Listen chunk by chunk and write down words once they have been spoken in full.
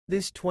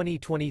This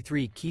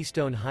 2023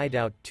 Keystone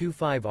Hideout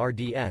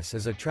 25RDS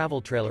is a travel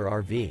trailer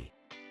RV.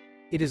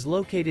 It is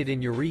located in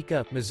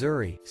Eureka,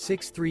 Missouri,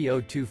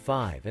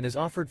 63025 and is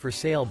offered for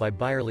sale by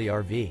Byerly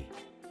RV.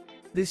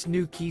 This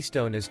new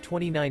Keystone is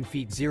 29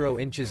 feet 0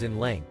 inches in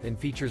length and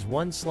features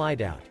one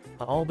Slideout,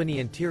 a Albany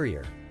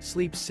interior,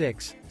 sleeps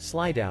 6,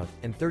 Slideout,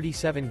 and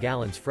 37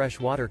 gallons fresh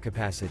water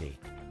capacity.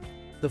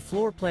 The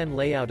floor plan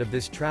layout of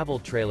this travel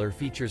trailer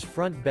features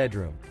front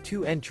bedroom,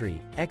 2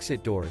 entry,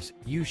 exit doors,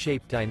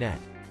 U-shaped dinette.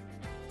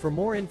 For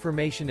more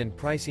information and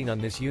pricing on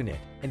this unit,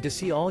 and to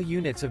see all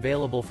units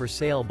available for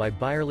sale by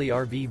Byerly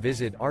RV,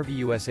 visit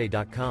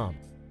RVUSA.com.